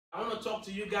I want to talk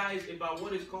to you guys about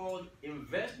what is called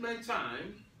investment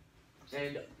time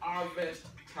and harvest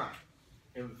time.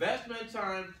 Investment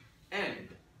time and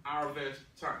harvest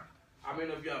time. How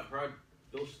many of you have heard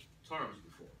those terms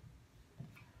before?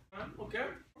 Okay.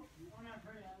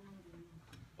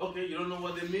 Okay, you don't know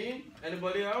what they mean?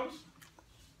 Anybody else?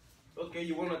 Okay,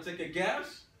 you want to take a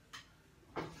guess?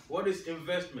 What is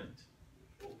investment?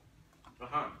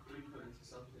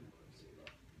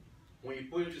 When you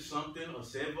put into something or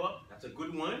save up, that's a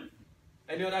good one.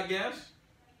 Any other guess?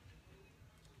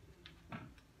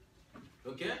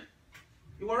 Okay?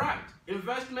 You are right.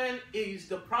 Investment is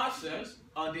the process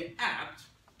or the act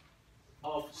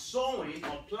of sowing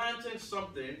or planting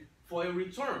something for a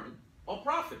return or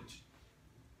profit.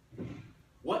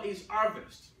 What is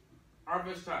harvest?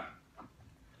 Harvest time.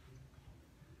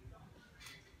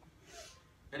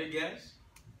 Any guess?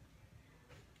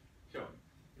 Sure.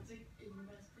 It's like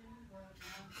investing but not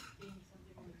getting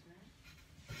something in return.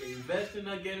 Okay, investing,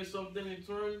 not getting something in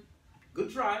return.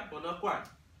 Good try, but not quite.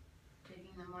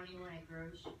 Taking the money when it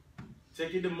grows.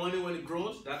 Taking the money when it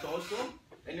grows, that's also.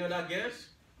 Any other guess?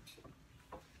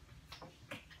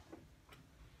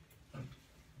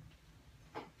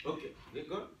 Okay, you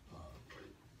good?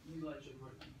 You let your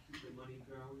money, keep your money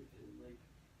growing, and like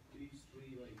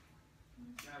basically like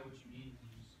got what you need, you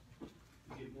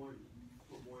just get more,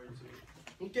 put more into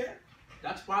it. Okay,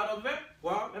 that's part of it.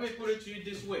 Well, let me put it to you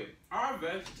this way.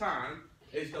 Harvest time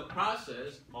is the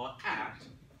process or act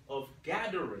of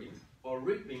gathering or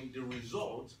reaping the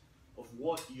results of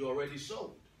what you already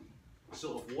sowed.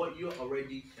 So of what you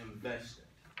already invested.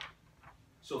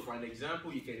 So for an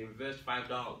example, you can invest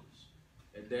 $5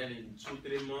 and then in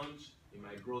 2-3 months it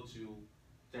might grow to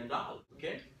 $10.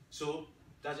 Okay? So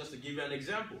that's just to give you an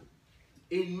example.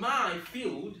 In my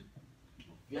field,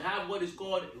 you have what is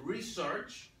called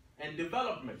research and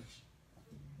development.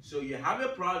 So you have a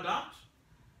product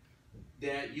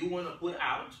that you want to put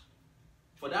out.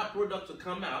 For that product to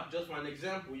come out, just for an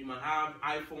example, you might have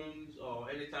iPhones or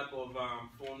any type of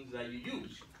phones that you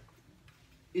use.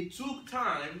 It took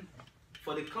time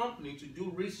for the company to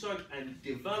do research and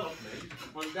development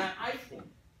on that iPhone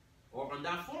or on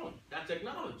that phone, that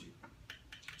technology,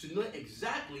 to know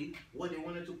exactly what they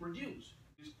wanted to produce.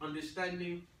 Just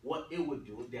understanding what it would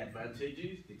do, the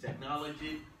advantages, the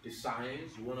technology, the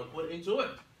science you want to put into it.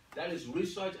 That is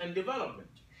research and development.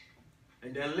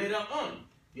 And then later on,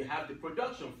 you have the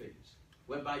production phase,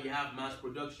 whereby you have mass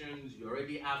productions, you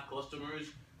already have customers,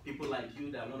 people like you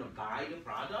that want to buy the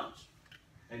product,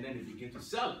 and then you begin to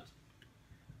sell it.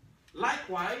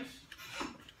 Likewise,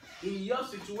 in your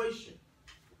situation,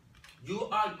 you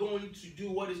are going to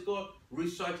do what is called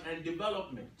research and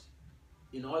development.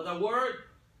 In other words,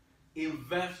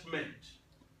 investment.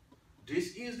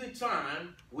 This is the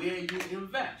time where you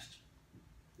invest.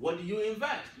 What do you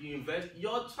invest? You invest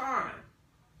your time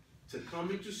to come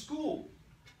into school,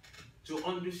 to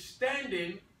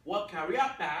understanding what career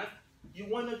path you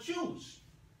want to choose.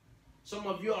 Some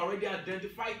of you already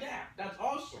identified that. That's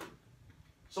awesome.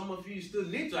 Some of you still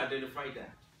need to identify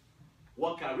that.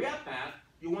 What career path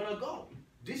you want to go.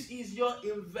 This is your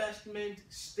investment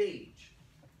stage.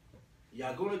 You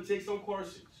are going to take some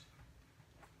courses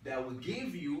that will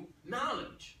give you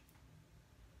knowledge.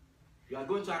 You are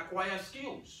going to acquire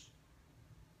skills.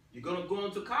 You're going to go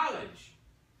into college.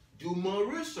 Do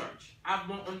more research, have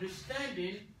more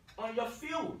understanding on your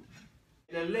field.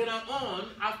 And then later on,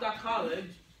 after college,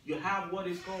 you have what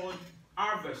is called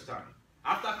harvest time.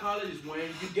 After college is when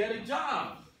you get a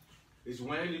job. It's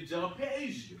when the job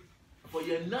pays you for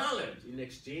your knowledge, in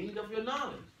exchange of your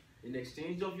knowledge, in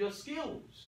exchange of your skills.